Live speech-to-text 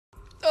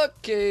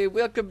Okay,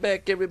 welcome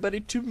back everybody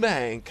to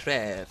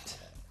Minecraft.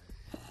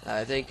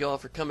 Thank you all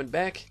for coming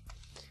back.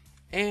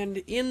 And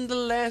in the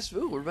last...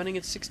 Ooh, we're running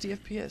at 60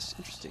 FPS.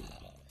 Interesting.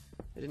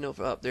 I didn't know if...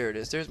 Oh, there it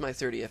is. There's my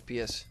 30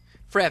 FPS.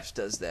 Fraps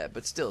does that,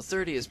 but still,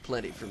 30 is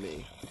plenty for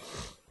me.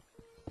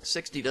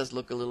 60 does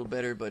look a little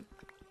better, but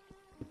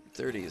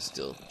 30 is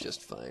still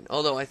just fine.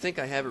 Although, I think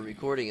I have a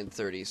recording in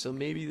 30, so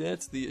maybe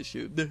that's the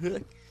issue.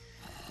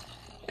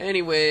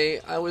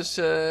 Anyway,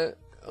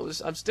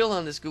 I'm still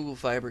on this Google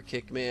Fiber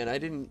kick, man. I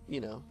didn't,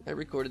 I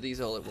recorded these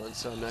all at once,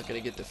 so I'm not going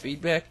to get the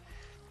feedback.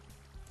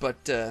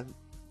 But,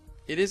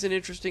 it is an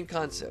interesting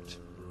concept.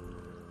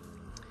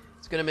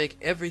 It's going to make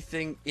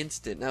everything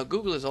instant. Now,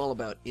 Google is all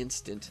about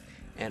instant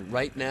and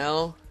right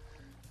now,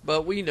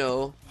 but we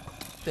know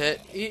that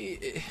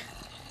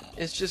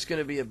it's just going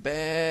to be a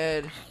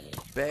bad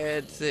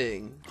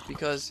thing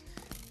because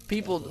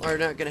people are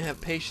not going to have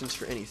patience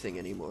for anything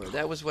anymore.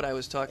 That was what I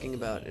was talking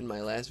about in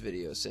my last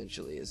video,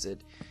 essentially, is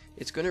that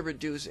it's going to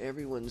reduce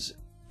everyone's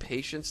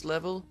patience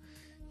level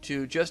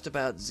to just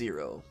about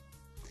zero.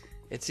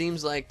 It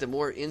seems like the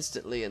more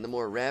instantly and the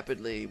more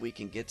rapidly we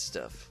can get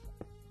stuff,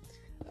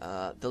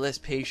 the less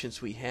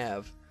patience we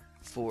have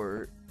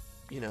for,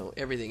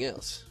 everything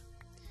else.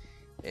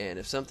 And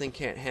if something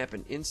can't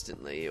happen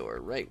instantly or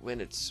right when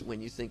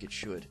you think it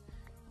should,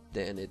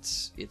 then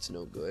it's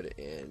no good,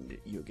 and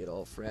you get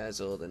all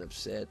frazzled and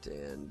upset,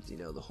 and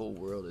the whole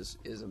world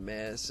is a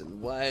mess, and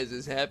why is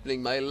this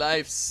happening? My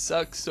life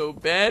sucks so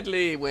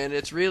badly, when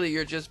it's really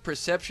your just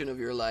perception of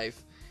your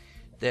life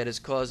that is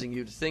causing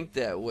you to think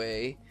that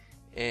way,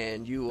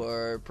 and you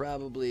are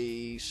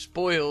probably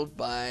spoiled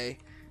by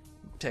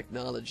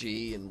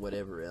technology and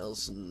whatever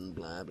else and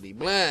blah blah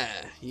blah.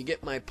 You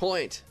get my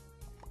point.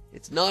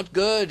 It's not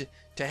good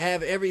to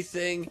have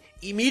everything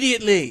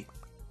immediately.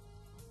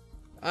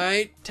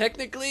 Alright,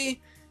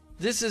 technically,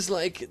 this is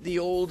like the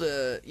old,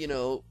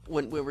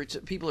 when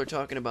people are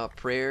talking about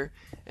prayer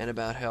and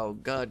about how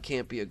God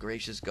can't be a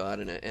gracious God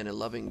and a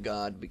loving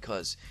God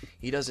because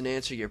He doesn't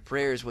answer your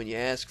prayers when you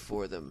ask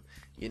for them.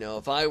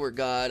 If I were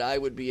God, I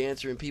would be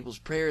answering people's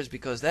prayers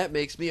because that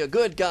makes me a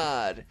good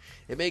God.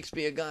 It makes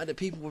me a God that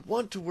people would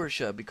want to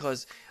worship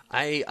because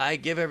I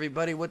give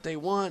everybody what they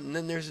want, and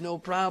then there's no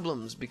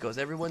problems because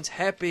everyone's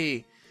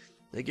happy.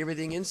 They get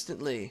everything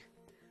instantly.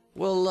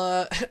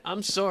 Well,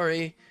 I'm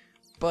sorry,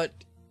 but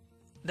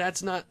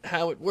that's not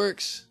how it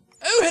works.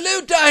 Oh,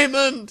 hello,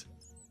 Diamond!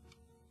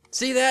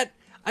 See that?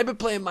 I've been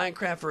playing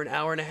Minecraft for an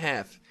hour and a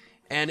half,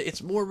 and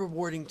it's more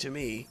rewarding to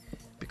me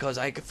because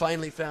I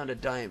finally found a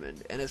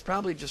diamond, and it's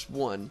probably just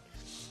one.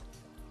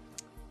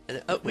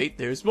 And, oh, wait,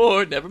 there's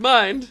more. Never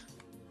mind.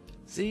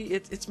 See,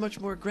 it's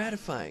much more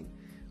gratifying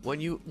when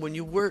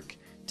you work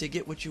to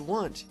get what you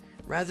want,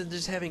 rather than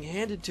just having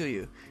handed to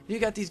you. You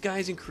got these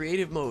guys in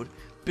creative mode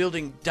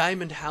building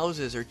diamond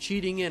houses or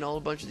cheating in all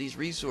a bunch of these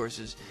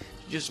resources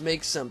to just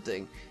make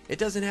something. It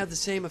doesn't have the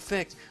same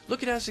effect.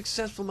 Look at how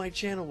successful my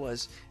channel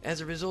was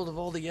as a result of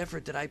all the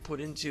effort that I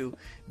put into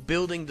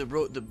building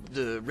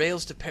the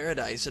Rails to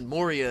Paradise and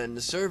Moria and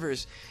the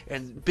servers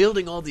and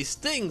building all these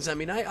things. I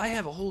mean, I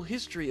have a whole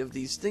history of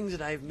these things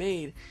that I've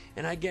made,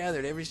 and I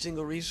gathered every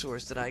single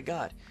resource that I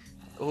got.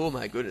 Oh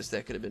my goodness,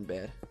 that could have been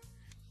bad.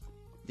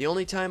 The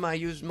only time I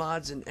used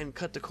mods and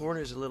cut the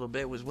corners a little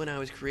bit was when I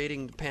was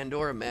creating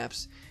Pandora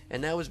maps,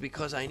 and that was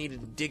because I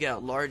needed to dig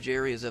out large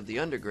areas of the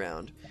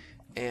underground,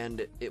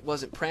 and it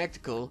wasn't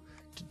practical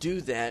to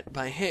do that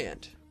by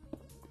hand.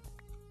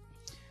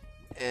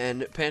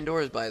 And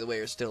Pandoras, by the way,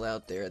 are still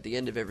out there. At the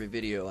end of every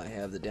video, I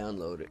have the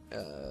download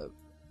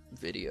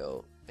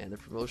video and the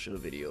promotional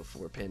video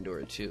for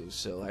Pandora 2.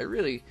 So I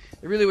really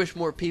wish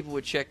more people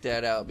would check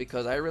that out,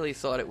 because I really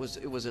thought it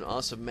was an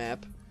awesome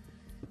map.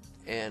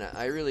 And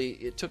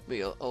it took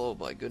me, oh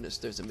my goodness,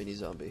 there's a mini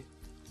zombie.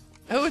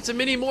 Oh, it's a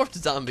mini morphed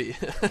zombie.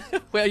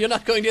 Well, you're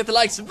not going to get the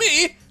likes of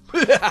me.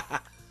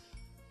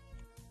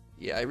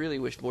 Yeah, I really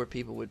wish more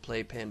people would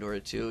play Pandora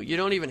 2. You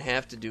don't even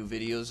have to do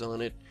videos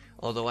on it,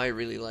 although I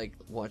really like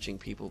watching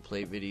people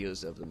play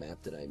videos of the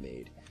map that I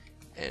made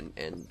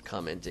and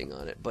commenting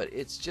on it. But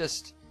it's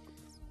just,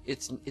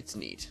 it's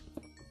neat.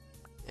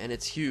 And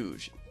it's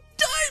huge.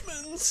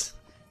 Diamonds!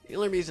 The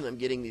only reason I'm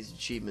getting these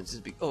achievements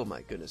is because, oh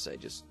my goodness, I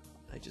just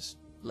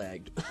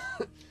lagged.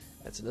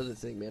 That's another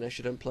thing, man. I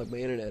should unplug my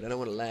internet. I don't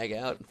want to lag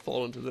out and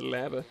fall into the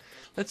lava.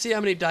 Let's see how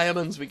many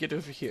diamonds we get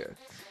over here.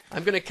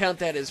 I'm going to count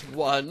that as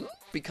 1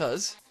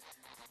 because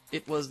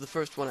it was the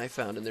first one I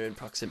found and they're in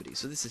proximity.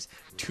 So this is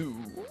 2,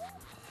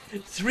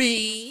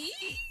 3,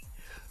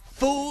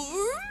 4,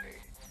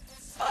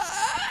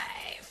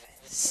 5,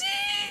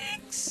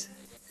 6,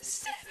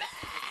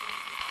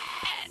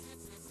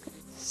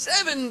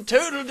 7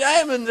 total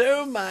diamonds.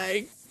 Oh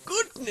my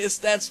goodness,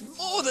 that's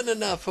more than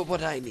enough for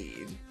what I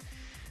need.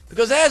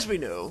 Because as we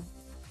know,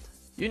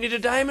 you need a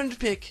diamond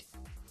pick,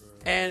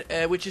 and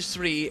which is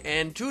 3,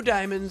 and 2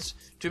 diamonds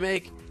to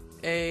make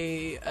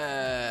a...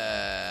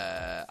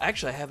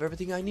 Actually, I have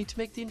everything I need to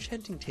make the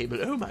enchanting table.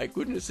 Oh my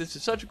goodness, this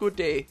is such a good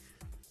day.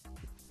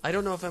 I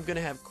don't know if I'm going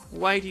to have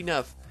quite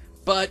enough,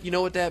 but you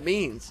know what that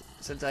means.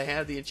 Since I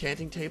have the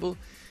enchanting table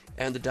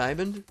and the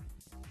diamond,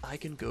 I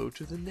can go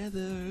to the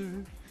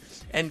nether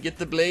and get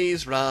the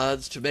blaze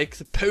rods to make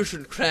the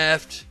potion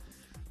craft.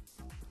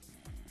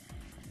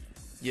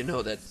 You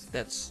know,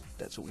 that's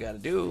what we gotta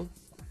do.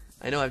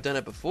 I know I've done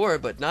it before,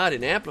 but not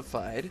in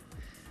Amplified.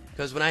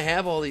 Because when I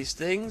have all these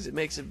things, it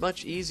makes it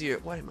much easier.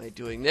 Why am I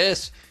doing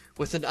this?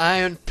 With an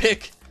iron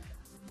pick.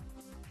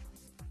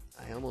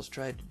 I almost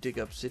tried to dig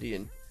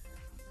obsidian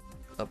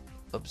up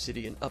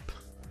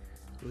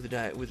with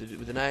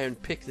an iron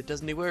pick that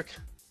doesn't work.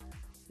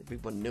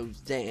 Everyone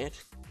knows that.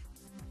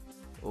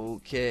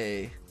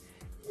 Okay.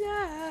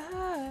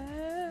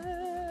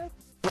 Yeah.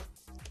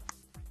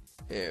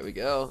 There we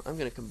go. I'm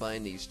gonna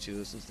combine these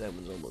two since that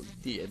one's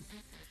almost dead.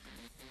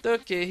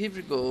 Okay, here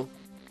we go.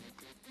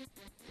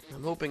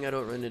 I'm hoping I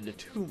don't run into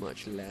too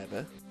much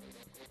lava.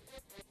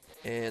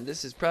 And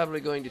this is probably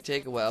going to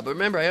take a while. But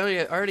remember,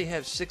 I already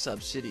have 6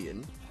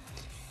 obsidian.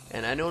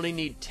 And I only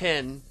need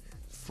 10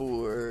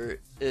 for...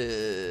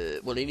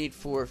 well, I need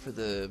 4 for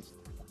the...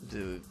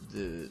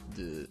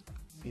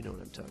 You know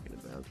what I'm talking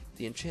about.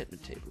 The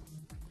enchantment table.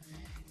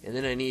 And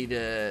then I need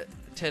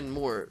 10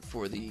 more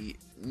for the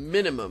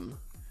minimum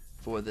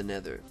for the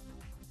nether.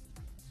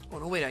 Oh,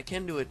 no, wait, I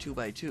can do a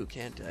 2x2,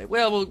 can't I?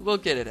 Well, we'll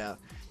get it out.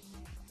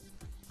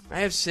 I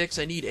have 6,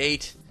 I need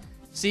 8.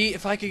 See,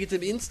 if I could get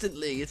them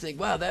instantly, you'd think,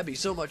 wow, that'd be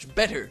so much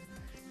better.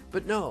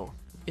 But no,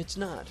 it's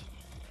not.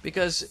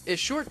 Because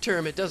short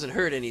term, it doesn't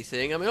hurt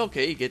anything. I mean,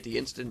 okay, you get the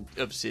instant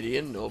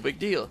obsidian, no big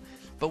deal.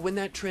 But when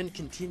that trend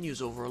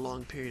continues over a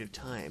long period of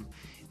time,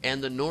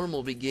 and the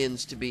normal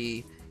begins to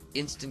be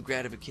instant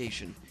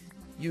gratification,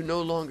 you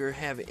no longer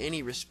have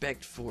any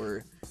respect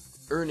for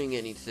earning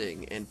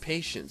anything and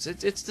patience.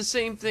 It's the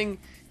same thing.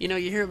 You know,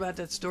 you hear about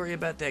that story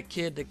about that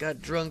kid that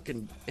got drunk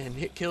and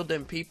killed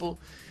them people,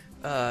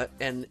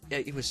 and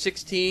he was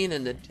 16,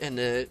 and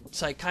the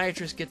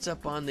psychiatrist gets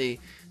up on the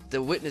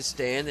witness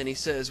stand and he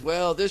says,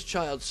 well, this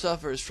child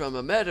suffers from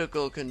a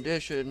medical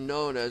condition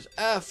known as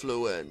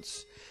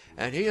affluence,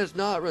 and he is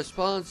not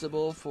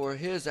responsible for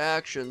his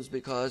actions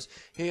because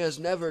he has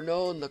never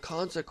known the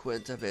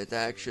consequence of his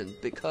actions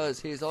because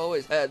he's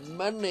always had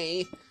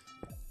money.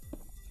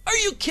 Are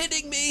you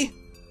kidding me?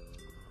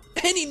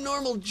 Any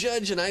normal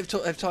judge, and I've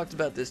talked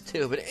about this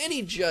too, but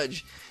any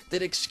judge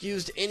that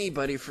excused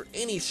anybody for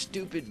any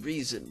stupid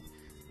reason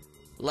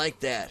like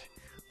that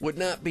would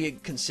not be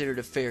considered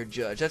a fair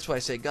judge. That's why I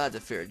say God's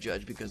a fair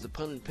judge, because the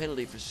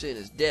penalty for sin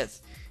is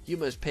death. You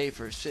must pay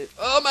for sin.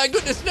 Oh my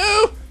goodness,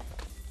 no!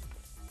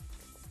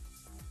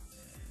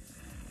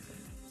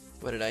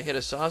 What, did I hit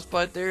a soft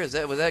spot there? Was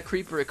that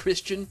creeper a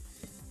Christian?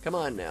 Come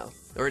on now.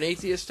 Or an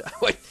atheist?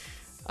 Wait,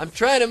 I'm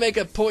trying to make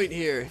a point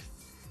here.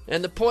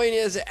 And the point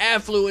is,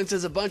 affluence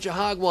is a bunch of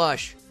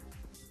hogwash.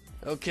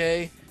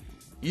 Okay?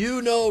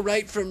 You know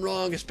right from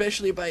wrong,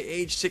 especially by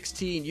age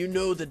 16. You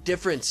know the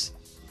difference.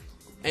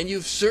 And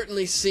you've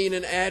certainly seen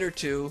an ad or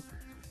two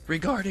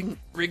regarding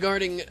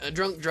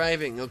drunk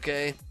driving,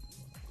 okay?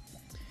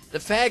 The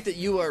fact that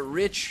you are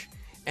rich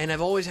and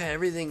have always had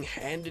everything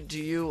handed to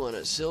you on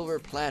a silver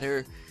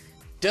platter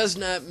does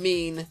not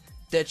mean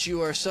that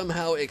you are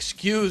somehow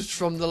excused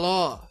from the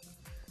law.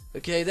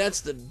 Okay,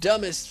 that's the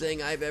dumbest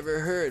thing I've ever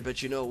heard,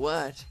 but you know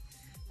what?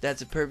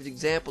 That's a perfect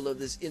example of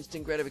this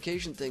instant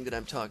gratification thing that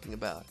I'm talking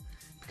about.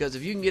 Because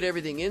if you can get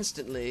everything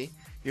instantly,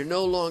 you're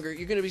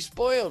going to be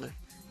spoiled.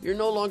 You're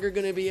no longer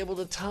going to be able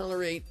to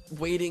tolerate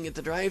waiting at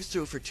the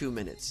drive-thru for 2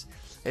 minutes.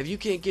 If you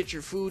can't get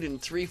your food in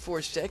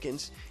 3-4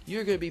 seconds,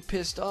 you're going to be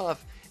pissed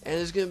off, and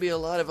there's going to be a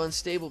lot of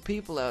unstable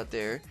people out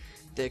there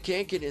that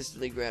can't get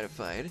instantly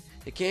gratified,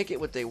 they can't get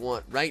what they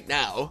want right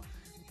now,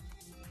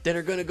 that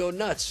are going to go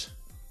nuts.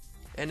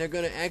 And they're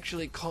going to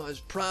actually cause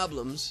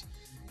problems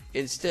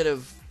instead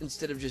of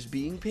just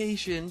being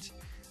patient.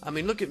 I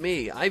mean, look at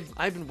me. I've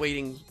been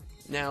waiting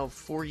now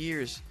 4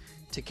 years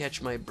to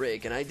catch my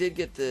break, and I did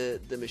get the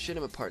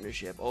machinima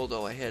partnership,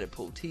 although I had to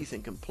pull teeth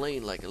and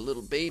complain like a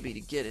little baby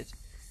to get it.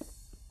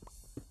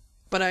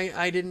 But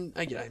I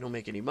don't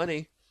make any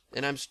money,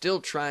 and I'm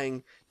still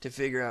trying to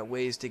figure out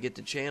ways to get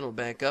the channel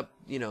back up,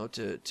 you know,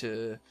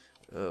 to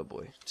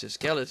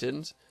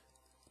skeletons.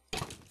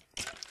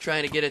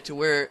 Trying to get it to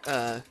where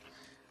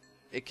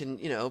it can,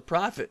 you know,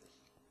 profit.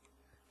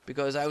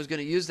 Because I was going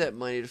to use that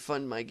money to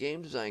fund my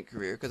game design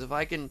career. Because if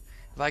I can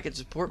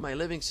support my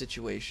living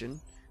situation,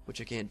 which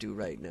I can't do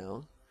right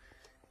now,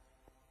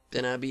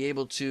 then I'll be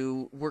able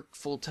to work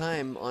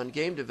full-time on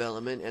game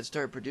development and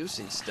start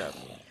producing stuff.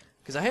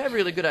 Because I have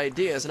really good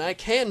ideas, and I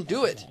can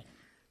do it.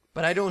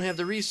 But I don't have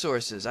the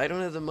resources. I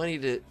don't have the money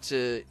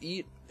to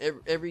eat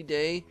every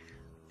day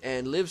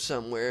and live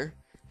somewhere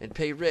and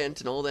pay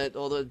rent and all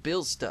the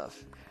bill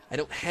stuff. I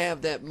don't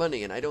have that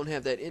money, and I don't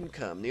have that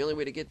income. The only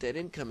way to get that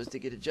income is to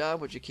get a job,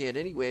 which I can't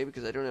anyway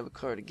because I don't have a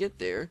car to get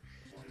there.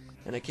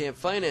 And I can't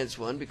finance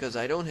one because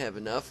I don't have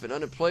enough. And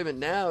unemployment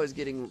now is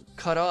getting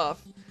cut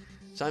off,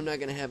 so I'm not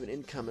going to have an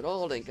income at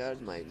all. Thank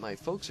God my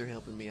folks are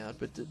helping me out.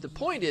 But the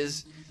point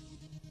is,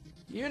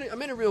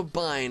 I'm in a real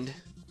bind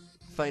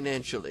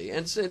financially.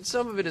 And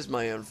some of it is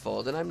my own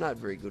fault, and I'm not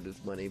very good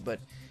with money. But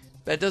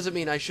that doesn't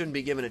mean I shouldn't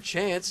be given a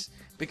chance.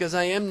 because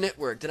I am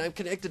networked and I'm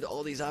connected to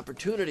all these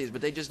opportunities,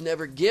 but they just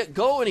never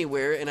go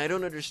anywhere, and I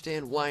don't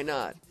understand why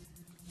not.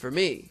 For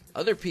me,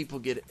 other people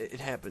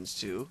it happens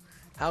to.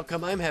 How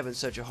come I'm having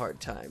such a hard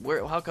time?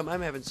 How come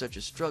I'm having such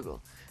a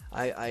struggle?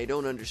 I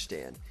don't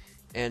understand.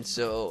 And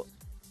so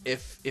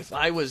if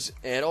I was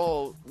at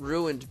all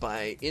ruined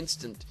by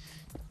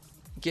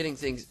getting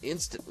things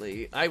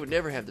instantly, I would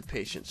never have the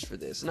patience for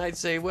this. And I'd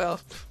say,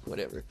 well,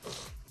 whatever.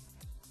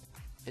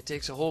 It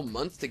takes a whole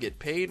month to get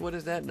paid? What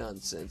is that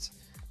nonsense?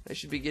 I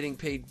should be getting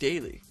paid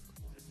daily.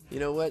 You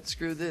know what?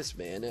 Screw this,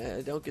 man.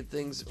 I don't get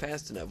things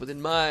fast enough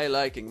within my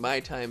liking, my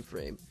time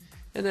frame.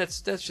 And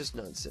that's just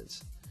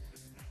nonsense.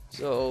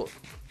 So,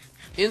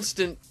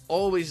 instant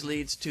always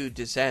leads to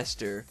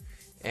disaster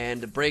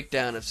and the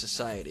breakdown of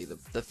society.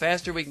 The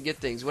faster we can get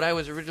things. What I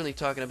was originally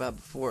talking about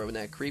before, when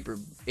that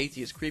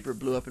atheist creeper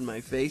blew up in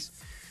my face,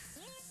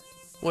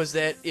 was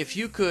that if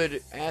you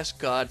could ask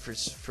God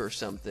for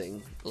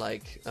something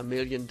like $1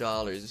 million,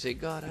 and say,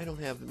 God, I don't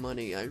have the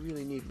money, I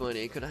really need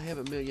money, could I have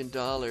 $1 million?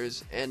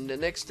 And the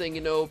next thing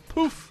you know,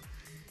 poof,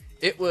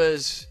 it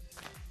was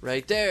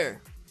right there.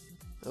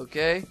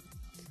 Okay?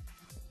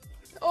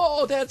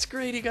 Oh, that's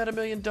great, he got $1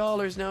 million,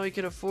 now he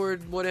can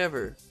afford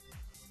whatever.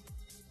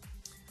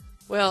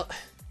 Well,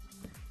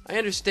 I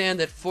understand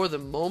that for the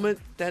moment,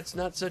 that's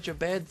not such a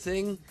bad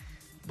thing.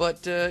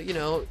 But, you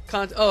know,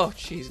 oh,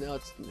 jeez,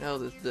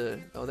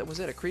 oh, was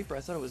that a creeper?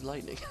 I thought it was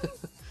lightning.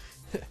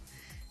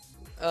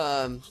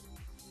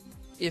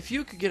 If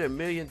you could get $1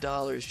 million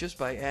just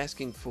by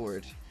asking for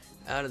it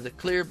out of the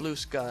clear blue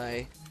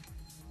sky,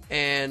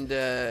 and,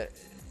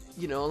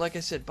 you know, like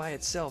I said, by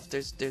itself,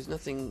 there's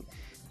nothing,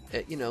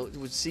 you know, it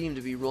would seem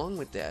to be wrong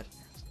with that.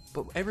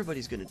 But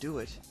everybody's going to do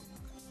it.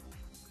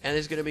 And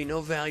there's going to be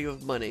no value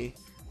of money.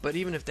 But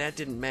even if that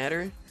didn't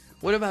matter,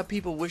 what about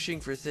people wishing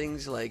for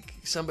things like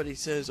somebody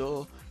says,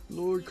 oh,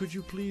 Lord, could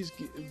you please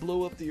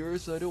blow up the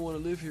earth? I don't want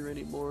to live here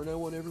anymore, and I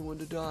want everyone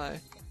to die.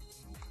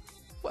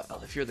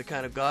 Well, if you're the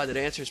kind of God that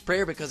answers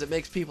prayer because it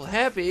makes people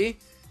happy,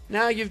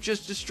 now you've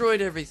just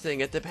destroyed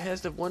everything at the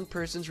behest of one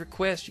person's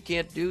request. You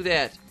can't do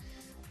that.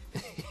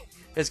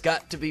 There's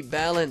got to be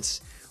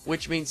balance,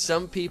 which means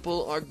some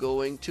people are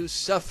going to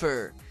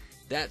suffer.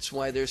 That's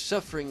why there's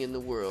suffering in the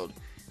world,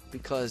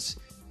 because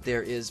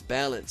there is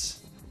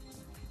balance.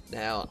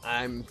 Now,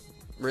 I'm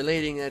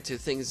relating that to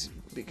things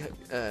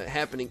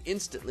happening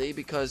instantly,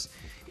 because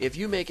if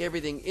you make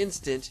everything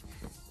instant,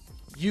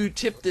 you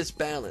tip this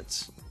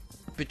balance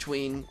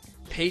between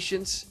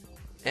patience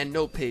and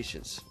no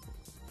patience.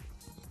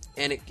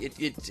 And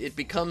it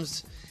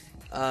becomes,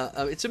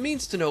 it's a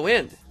means to no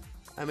end.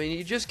 I mean,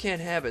 you just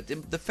can't have it.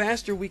 The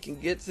faster we can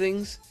get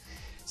things,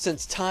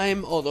 since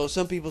time, although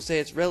some people say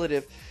it's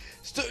relative,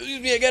 excuse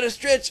me, I gotta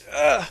stretch,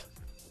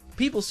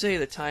 people say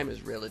that time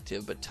is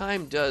relative, but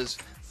time does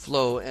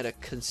flow at a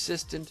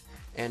consistent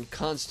and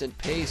constant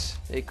pace.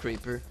 Hey,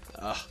 creeper.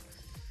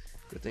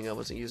 Good thing I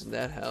wasn't using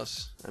that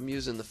house. I'm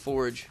using the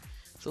forge.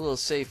 It's a little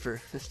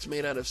safer. It's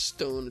made out of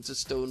stone. It's a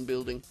stone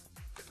building.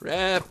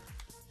 Crap.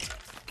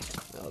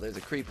 Oh, there's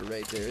a creeper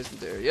right there, isn't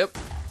there? Yep.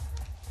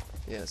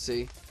 Yeah,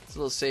 see? It's a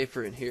little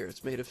safer in here.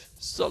 It's made of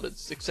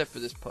solids, except for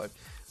this part.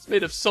 It's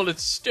made of solid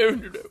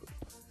stone, you know.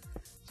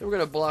 So we're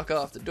going to block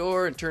off the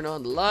door and turn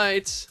on the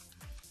lights.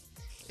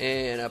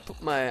 And I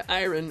put my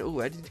iron. Oh,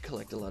 I did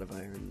collect a lot of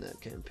iron in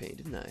that campaign,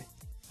 didn't I?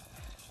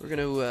 We're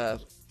gonna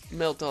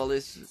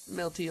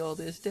melty all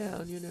this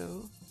down, you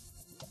know.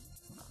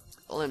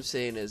 All I'm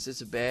saying is,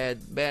 it's a bad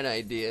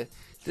idea.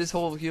 This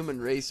whole human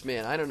race,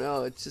 man, I don't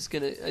know. It's just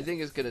gonna. I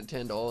think it's gonna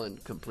tend all in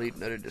complete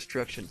and utter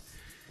destruction.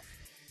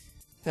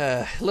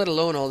 Let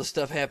alone all the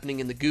stuff happening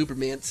in the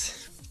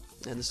governments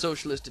and the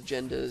socialist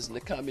agendas and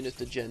the communist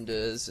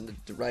agendas and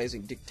the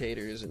rising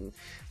dictators and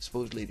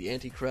supposedly the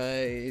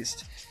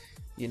Antichrist.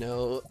 You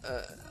know,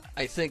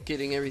 I think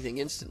getting everything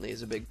instantly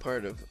is a big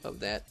part of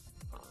that.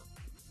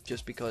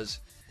 Just because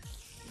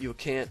you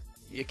can't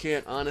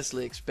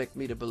honestly expect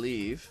me to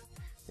believe,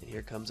 and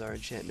here comes our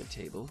enchantment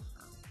table,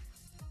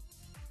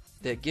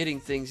 that getting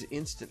things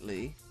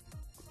instantly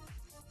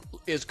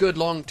is good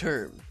long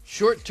term.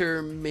 Short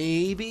term,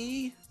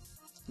 maybe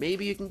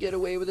you can get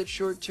away with it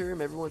short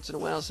term. Every once in a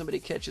while somebody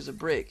catches a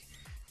break.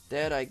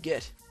 That I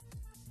get.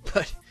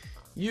 But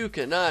you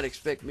cannot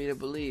expect me to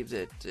believe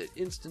that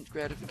instant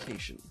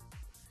gratification.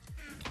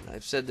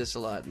 I've said this a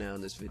lot now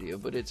in this video,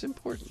 but it's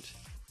important.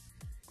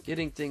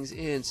 Getting things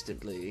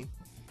instantly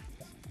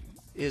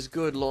is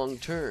good long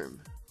term,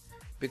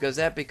 because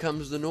that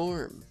becomes the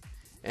norm.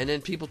 And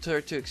then people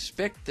start to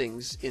expect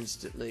things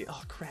instantly.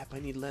 Oh crap, I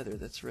need leather,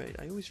 that's right.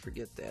 I always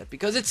forget that,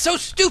 because it's so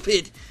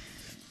stupid!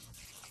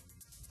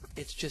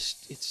 It's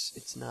just,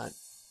 it's not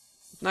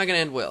gonna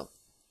end well.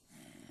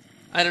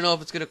 I don't know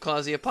if it's gonna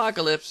cause the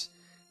apocalypse,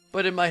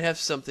 but it might have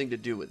something to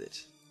do with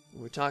it.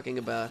 We're talking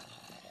about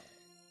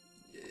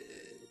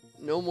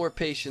no more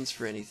patience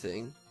for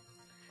anything,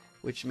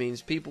 which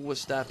means people will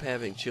stop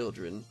having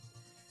children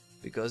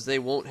because they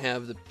won't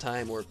have the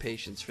time or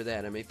patience for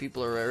that. I mean,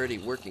 people are already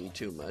working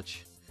too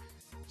much,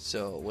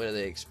 so what do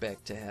they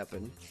expect to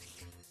happen?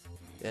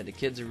 And the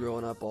kids are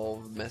growing up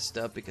all messed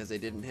up because they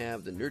didn't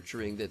have the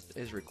nurturing that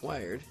is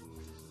required.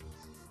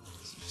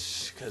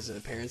 Because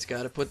the parents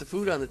got to put the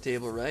food on the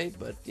table, right?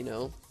 But, you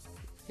know,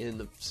 in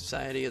the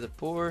society of the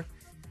poor,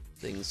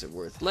 things are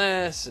worth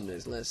less, and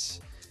there's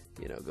less,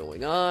 you know,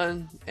 going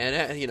on.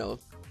 And, you know,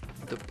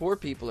 the poor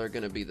people are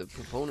going to be the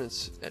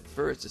proponents at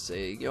first to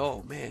say,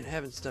 oh man,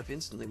 having stuff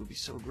instantly would be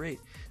so great.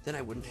 Then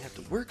I wouldn't have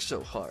to work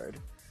so hard.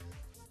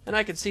 And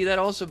I can see that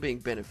also being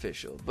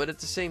beneficial. But at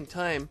the same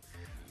time,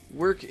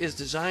 work is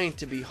designed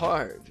to be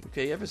hard.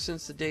 Okay, ever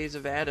since the days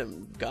of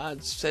Adam,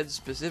 God said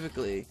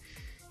specifically,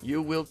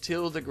 you will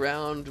till the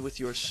ground with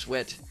your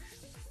sweat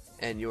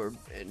and your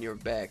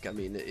back. I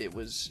mean, it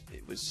was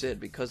said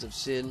because of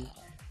sin,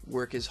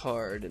 work is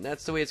hard, and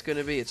that's the way it's going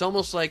to be. It's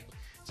almost like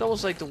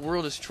the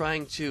world is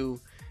trying to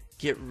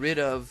get rid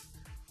of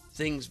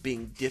things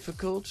being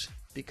difficult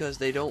because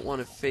they don't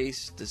want to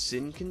face the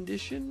sin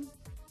condition.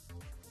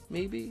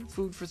 Maybe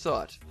food for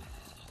thought.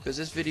 Because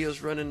this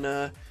video's running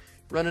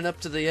up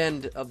to the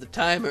end of the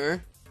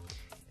timer,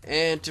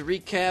 and to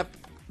recap,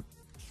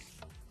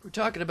 we're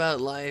talking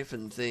about life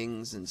and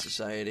things and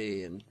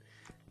society, and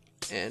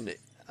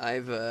I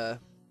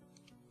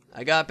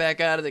got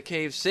back out of the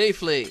cave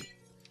safely.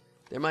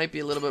 There might be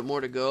a little bit more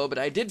to go, but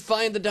I did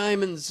find the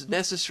diamonds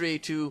necessary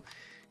to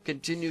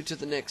continue to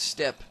the next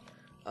step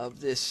of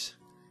this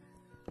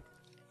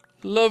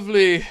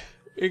lovely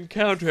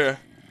encounter.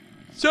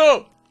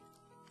 So,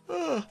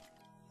 I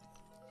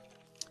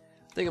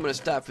think I'm going to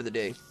stop for the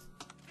day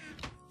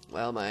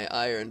while my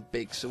iron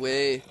bakes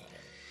away.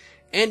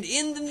 And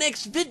in the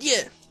next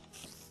video,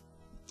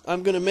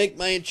 I'm going to make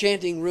my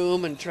enchanting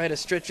room and try to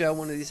stretch out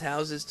one of these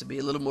houses to be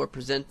a little more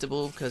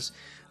presentable, because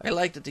I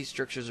like that these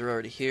structures are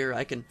already here.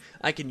 I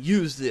can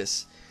use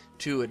this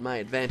to my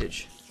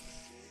advantage.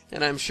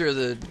 And I'm sure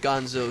the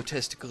gonzo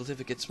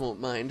testicle-tificates won't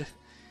mind.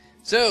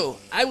 So,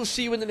 I will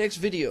see you in the next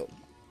video.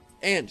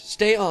 And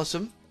stay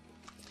awesome.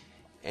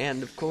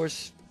 And of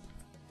course,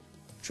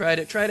 try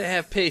to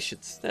have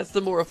patience. That's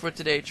the moral for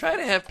today. Try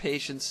to have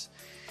patience,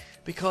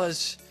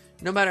 because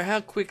no matter how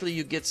quickly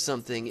you get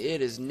something,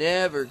 it is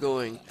never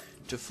going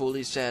to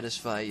fully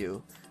satisfy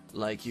you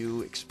like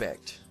you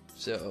expect.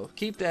 So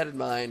keep that in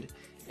mind,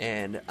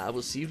 and I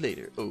will see you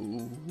later.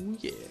 Oh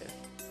yeah.